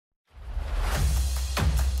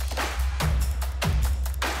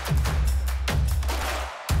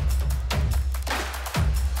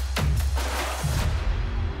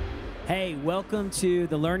Hey, welcome to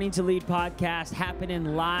the Learning to Lead podcast, happening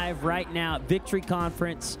live right now at Victory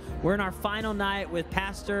Conference. We're in our final night with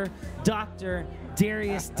Pastor Dr.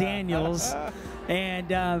 Dharius Daniels. And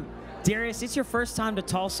Dharius, it's your first time to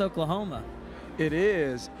Tulsa, Oklahoma. It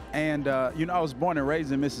is. And, I was born and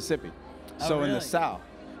raised in Mississippi, so really? In the South.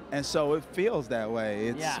 And so it feels that way.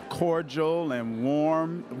 It's cordial and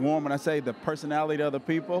warm. Warm when I say the personality of the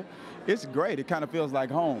people. It's great. It kind of feels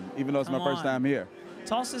like home, even though it's my first time here.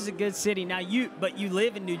 Tulsa's a good city. Now, you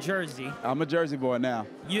live in New Jersey. I'm a Jersey boy now.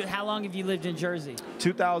 How long have you lived in Jersey?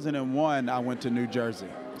 2001, I went to New Jersey.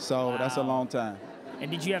 So that's a long time. And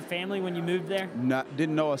did you have family when you moved there?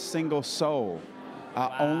 Didn't know a single soul.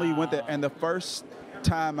 I only went there. And the first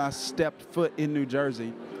time I stepped foot in New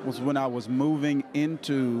Jersey was when I was moving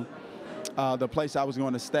into the place I was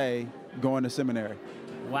going to stay, going to seminary.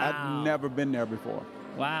 Wow. I'd never been there before.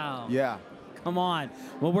 Wow. Yeah. Come on.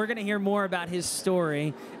 Well, we're going to hear more about his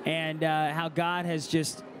story and how God has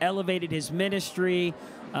just elevated his ministry,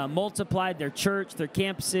 multiplied their church, their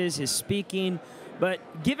campuses, his speaking. But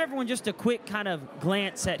give everyone just a quick kind of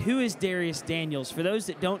glance at who is Dharius Daniels. For those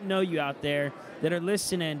that don't know you out there that are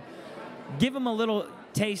listening, give them a little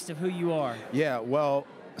taste of who you are. Yeah, well,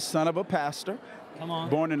 son of a pastor. Come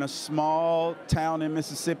on. Born in a small town in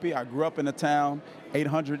Mississippi. I grew up in a town,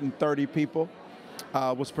 830 people.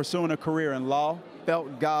 Was pursuing a career in law,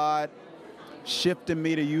 felt God shifting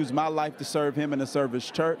me to use my life to serve him and to serve his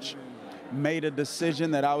church. Made a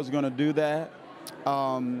decision that I was going to do that.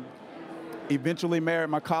 Eventually married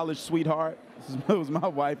my college sweetheart, who's my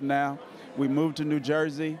wife now. We moved to New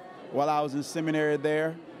Jersey while I was in seminary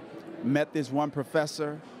there. Met this one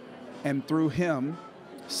professor, and through him,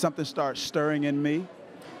 something started stirring in me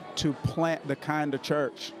to plant the kind of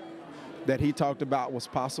church that he talked about was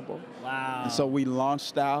possible. Wow. And so we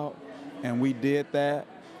launched out, and we did that,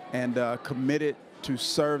 and committed to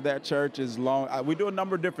serve that church as long. We do a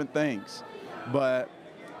number of different things, but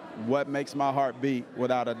what makes my heart beat,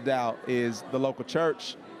 without a doubt, is the local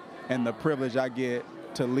church and the privilege I get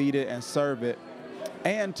to lead it and serve it,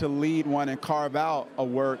 and to lead one and carve out a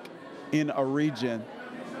work in a region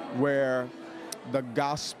where the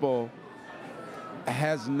gospel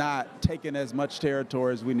has not taken as much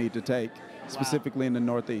territory as we need to take, specifically in the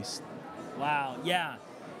Northeast. Wow, yeah.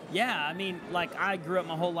 Yeah, I mean, like, I grew up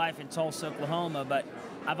my whole life in Tulsa, Oklahoma, but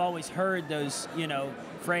I've always heard those,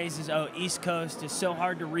 phrases, oh, East Coast is so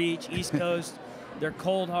hard to reach, East Coast, they're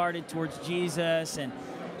cold-hearted towards Jesus, and,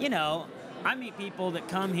 I meet people that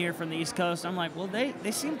come here from the East Coast, I'm like, well,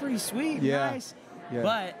 they seem pretty sweet, nice,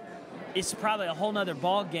 but it's probably a whole nother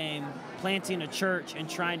ball game planting a church and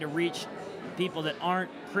trying to reach people that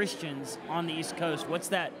aren't Christians on the East Coast. What's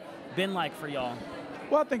that been like for y'all?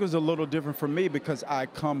 Well, I think it was a little different for me because I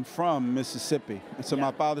come from Mississippi. And so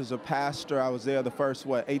my father's a pastor. I was there the first,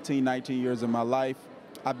 18, 19 years of my life.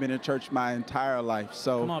 I've been in church my entire life.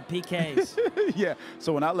 So come on, PKs. Yeah.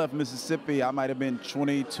 So when I left Mississippi, I might have been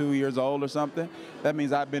 22 years old or something. That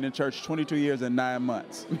means I've been in church 22 years and 9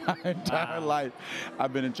 months. My entire life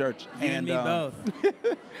I've been in church. You and me both.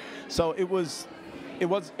 So it was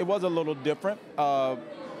a little different.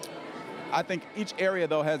 I think each area,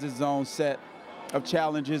 though, has its own set of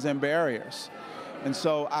challenges and barriers. And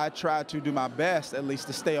so I try to do my best, at least,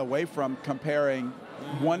 to stay away from comparing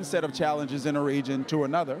one set of challenges in a region to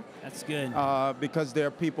another. That's good. Because there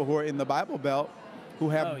are people who are in the Bible Belt who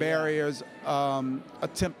have barriers,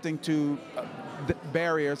 attempting to,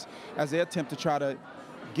 barriers as they attempt to try to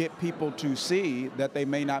get people to see that they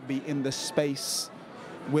may not be in the space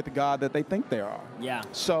with God that they think they are. Yeah.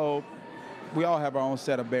 So we all have our own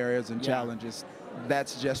set of barriers and challenges.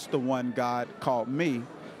 That's just the one God called me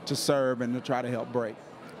to serve and to try to help break.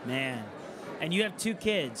 Man. And you have 2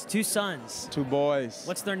 kids, 2 sons. 2 boys.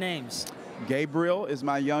 What's their names? Gabriel is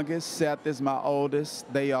my youngest. Seth is my oldest.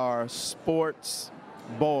 They are sports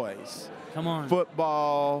boys. Come on.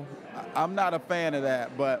 Football. I'm not a fan of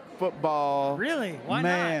that, but football. Really? Why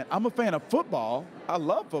man, not? I'm a fan of football. I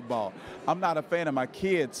love football. I'm not a fan of my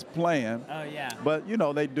kids playing. Oh, yeah. But,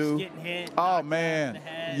 they do. Just getting hit. Oh, man. In the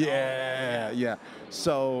head. Yeah.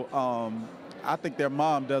 So I think their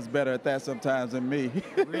mom does better at that sometimes than me.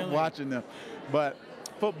 Really? Watching them. But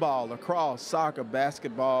football, lacrosse, soccer,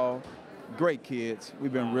 basketball, great kids.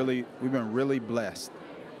 We've been really blessed.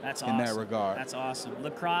 That's awesome. In that regard. That's awesome.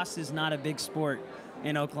 Lacrosse is not a big sport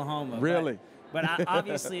in Oklahoma. Really? But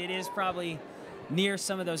obviously it is probably near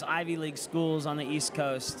some of those Ivy League schools on the East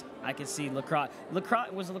Coast. I could see lacrosse.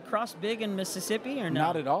 Was lacrosse big in Mississippi or no?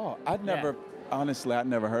 Not at all. Honestly, I'd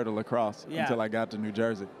never heard of lacrosse until I got to New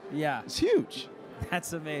Jersey. Yeah. It's huge.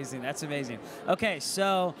 That's amazing. That's amazing. Okay,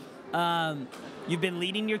 so You've been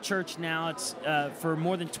leading your church now. It's for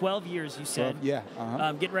more than 12 years, you said. Yeah.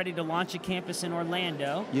 Getting ready to launch a campus in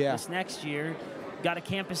Orlando this next year. Got a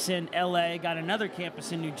campus in LA, got another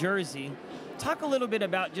campus in New Jersey. Talk a little bit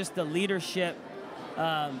about just the leadership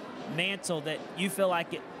mantle that you feel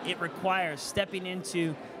like it requires, stepping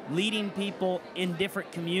into leading people in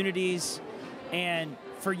different communities, and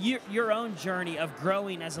for your own journey of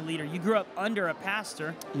growing as a leader. You grew up under a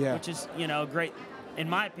pastor, which is, great. In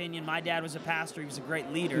my opinion, my dad was a pastor. He was a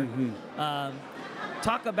great leader.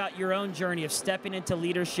 Talk about your own journey of stepping into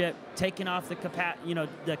leadership, taking off the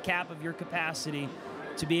cap of your capacity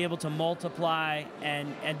to be able to multiply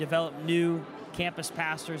and develop new campus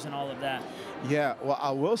pastors and all of that. Yeah, well,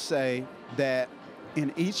 I will say that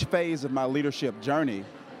in each phase of my leadership journey,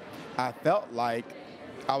 I felt like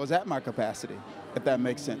I was at my capacity, if that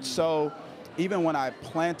makes sense. So even when I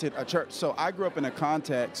planted a church, so I grew up in a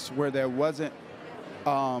context where there wasn't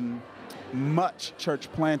much church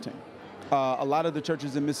planting. A lot of the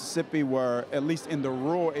churches in Mississippi were, at least in the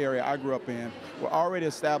rural area I grew up in, were already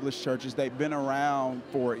established churches. They'd been around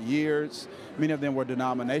for years. Many of them were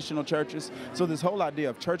denominational churches. So this whole idea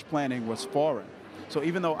of church planting was foreign. So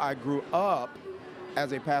even though I grew up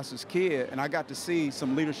as a pastor's kid and I got to see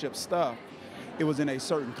some leadership stuff, it was in a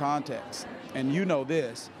certain context. And you know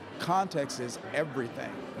this, context is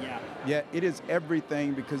everything. Yeah, it is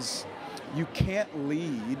everything, because you can't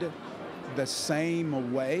lead the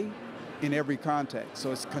same way in every context.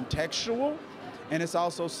 So it's contextual and it's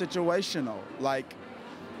also situational. Like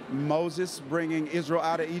Moses bringing Israel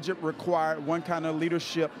out of Egypt required one kind of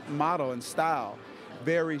leadership model and style,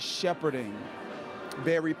 very shepherding,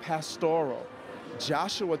 very pastoral.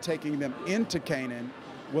 Joshua taking them into Canaan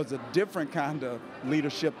was a different kind of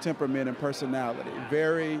leadership temperament and personality,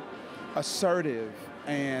 very assertive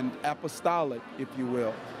and apostolic, if you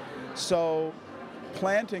will. So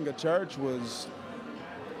planting a church was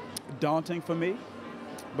daunting for me,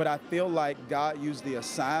 but I feel like God used the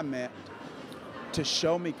assignment to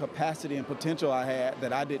show me capacity and potential I had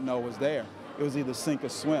that I didn't know was there. It was either sink or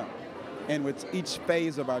swim. And with each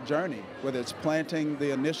phase of our journey, whether it's planting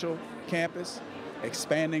the initial campus,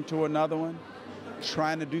 expanding to another one,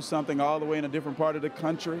 trying to do something all the way in a different part of the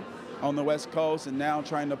country on the West Coast, and now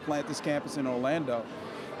trying to plant this campus in Orlando,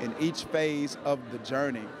 in each phase of the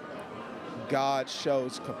journey, God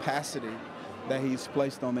shows capacity that he's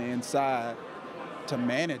placed on the inside to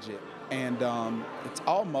manage it. And it's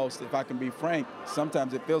almost, if I can be frank,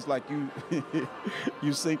 sometimes it feels like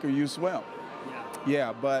you sink or you swim.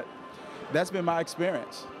 Yeah, but that's been my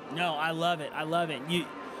experience. No, I love it. I love it.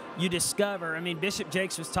 You discover, Bishop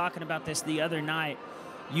Jakes was talking about this the other night.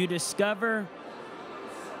 You discover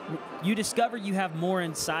you have more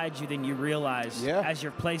inside you than you realize as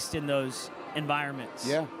you're placed in those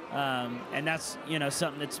environments. And that's,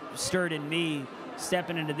 something that's stirred in me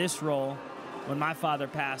stepping into this role. When my father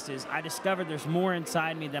passed, is I discovered there's more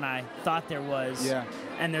inside me than I thought there was.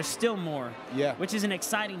 And there's still more. Which is an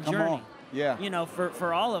exciting journey.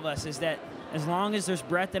 For all of us, is that as long as there's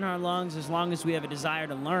breath in our lungs, as long as we have a desire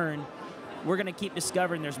to learn, we're going to keep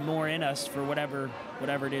discovering there's more in us for whatever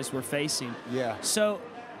it is we're facing. So,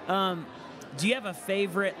 do you have a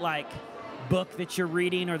favorite book that you're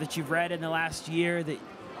reading or that you've read in the last year that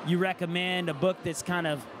you recommend? A book that's kind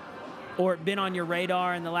of or been on your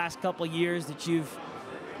radar in the last couple of years that you've?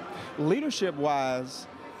 Leadership-wise,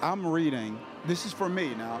 I'm reading. This is for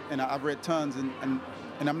me now, and I've read tons, and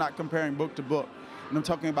I'm not comparing book to book. And I'm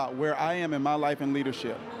talking about where I am in my life in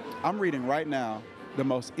leadership. I'm reading right now the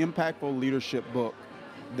most impactful leadership book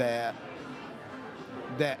that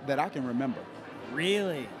I can remember.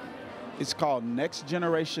 Really? It's called Next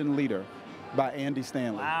Generation Leader by Andy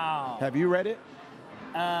Stanley. Wow. Have you read it?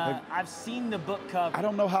 I've seen the book cover. I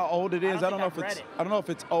don't know how old it is. I don't know if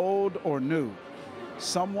it's old or new.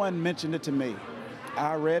 Someone mentioned it to me.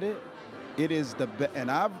 I read it. It is the best.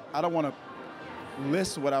 And I don't want to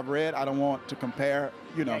list what I've read. I don't want to compare,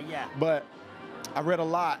 But I read a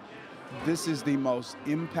lot. This is the most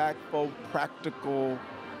impactful, practical,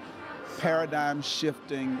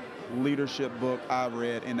 paradigm-shifting leadership book I've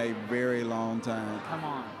read in a very long time. Come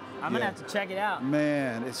on. I'm going to have to check it out.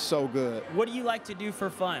 Man, it's so good. What do you like to do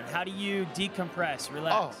for fun? How do you decompress,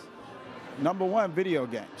 relax? Oh, number one, video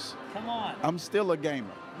games. Come on. I'm still a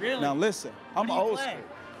gamer. Really? Now listen, I'm old school.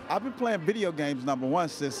 I've been playing video games, number one,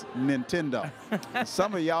 since Nintendo.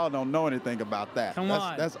 Some of y'all don't know anything about that. Come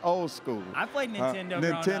on. That's old school. I played Nintendo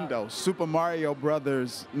Nintendo, Super Mario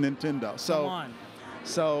Brothers, Nintendo. Come on.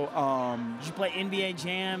 So, did you play NBA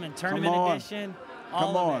Jam and Tournament Edition?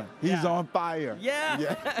 Come on. He's on fire. Yeah.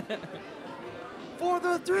 For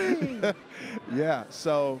the three. Yeah.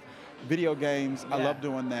 So video games, I love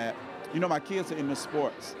doing that. my kids are into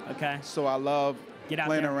sports. Okay. So I love Get out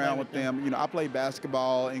playing there and play around with them. I played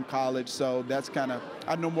basketball in college, so that's kind of,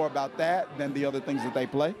 I know more about that than the other things that they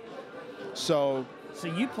play. So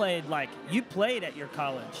you played at your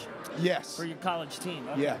college. Yes. For your college team.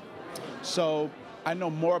 Okay. Yeah. So I know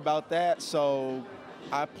more about that. So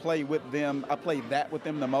I play with them. I play that with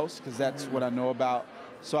them the most because that's what I know about.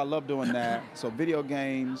 So I love doing that. So video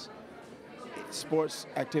games, sports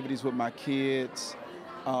activities with my kids.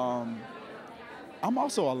 I'm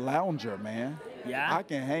also a lounger, man. Yeah. I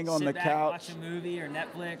can hang on Sit the back, couch, watch a movie or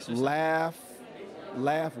Netflix or something.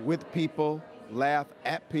 laugh with people, laugh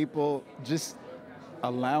at people, just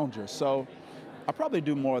a lounger. So I probably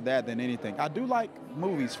do more of that than anything. I do like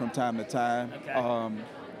movies from time to time. Okay.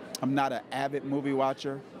 I'm not an avid movie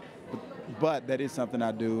watcher, but that is something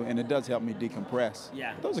I do, and it does help me decompress.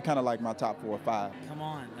 Yeah. Those are kind of like my top 4 or 5. Come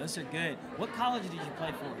on, those are good. What college did you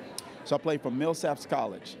play for? So I played for Millsaps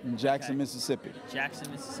College in Jackson, Mississippi.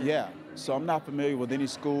 Jackson, Mississippi. Yeah. So I'm not familiar with any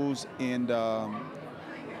schools in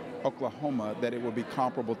Oklahoma that it would be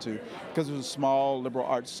comparable to, because it was a small liberal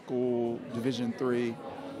arts school, Division III.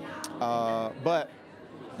 But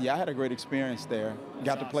yeah, I had a great experience there.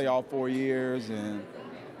 Got to play all 4 years, and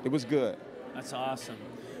it was good. That's awesome.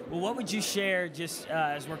 Well, what would you share just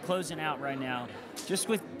as we're closing out right now, just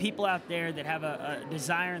with people out there that have a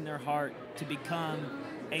desire in their heart to become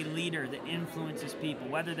a leader that influences people,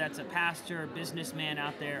 whether that's a pastor, a businessman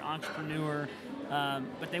out there, entrepreneur,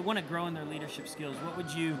 but they want to grow in their leadership skills? What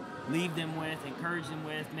would you leave them with, encourage them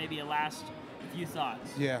with, maybe a last few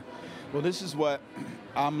thoughts? Yeah. Well, this is what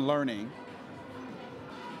I'm learning,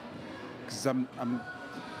 because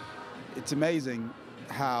it's amazing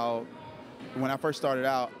how when I first started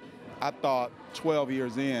out, I thought 12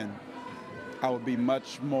 years in, I would be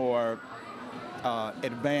much more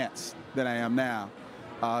advanced than I am now.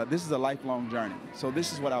 This is a lifelong journey. So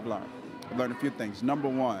this is what I've learned. I've learned a few things. Number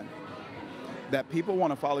one, that people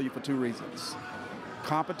want to follow you for 2 reasons: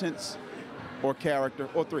 competence or character,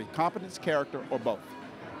 or 3, competence, character, or both.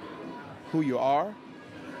 Who you are,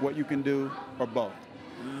 what you can do, or both.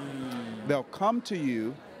 They'll come to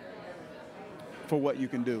you for what you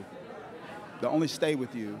can do. They'll only stay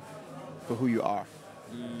with you for who you are.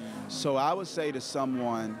 So I would say to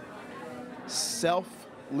someone,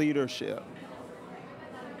 self-leadership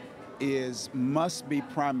must be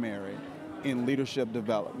primary in leadership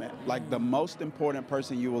development. Like, the most important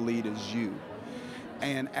person you will lead is you.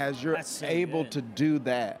 And as you're able to do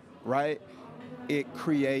that, right, it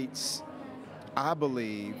creates, I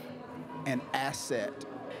believe, an asset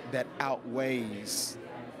that outweighs.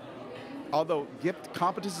 Although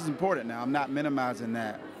competence is important now, I'm not minimizing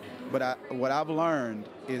that. But what I've learned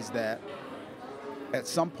is that at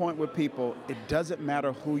some point with people, it doesn't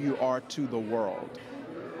matter who you are to the world.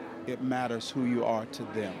 It matters who you are to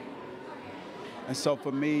them. And so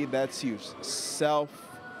for me, that's huge.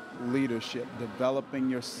 Self-leadership, developing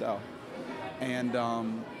yourself. And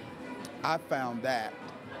I found that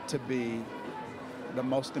to be the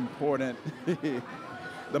most important,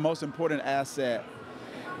 the most important asset,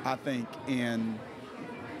 I think, in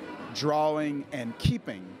drawing and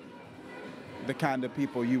keeping the kind of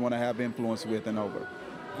people you want to have influence with and over.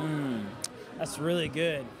 That's really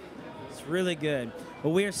good. It's really good.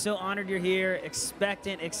 Well, we are so honored you're here,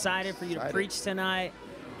 expectant, excited for you to preach tonight.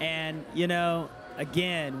 And,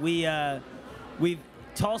 again,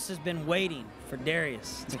 Tulsa's been waiting for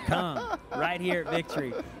Dharius to come right here at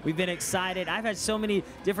Victory. We've been excited. I've had so many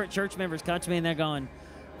different church members come to me and they're going,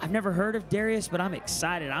 I've never heard of Dharius, but I'm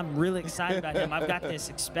excited. I'm really excited about him. I've got this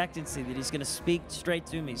expectancy that he's going to speak straight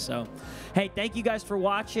to me. So, hey, thank you guys for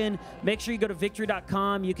watching. Make sure you go to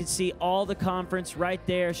victory.com. You can see all the conference right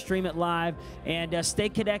there, stream it live, and stay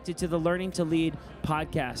connected to the Learning to Lead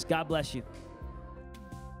podcast. God bless you.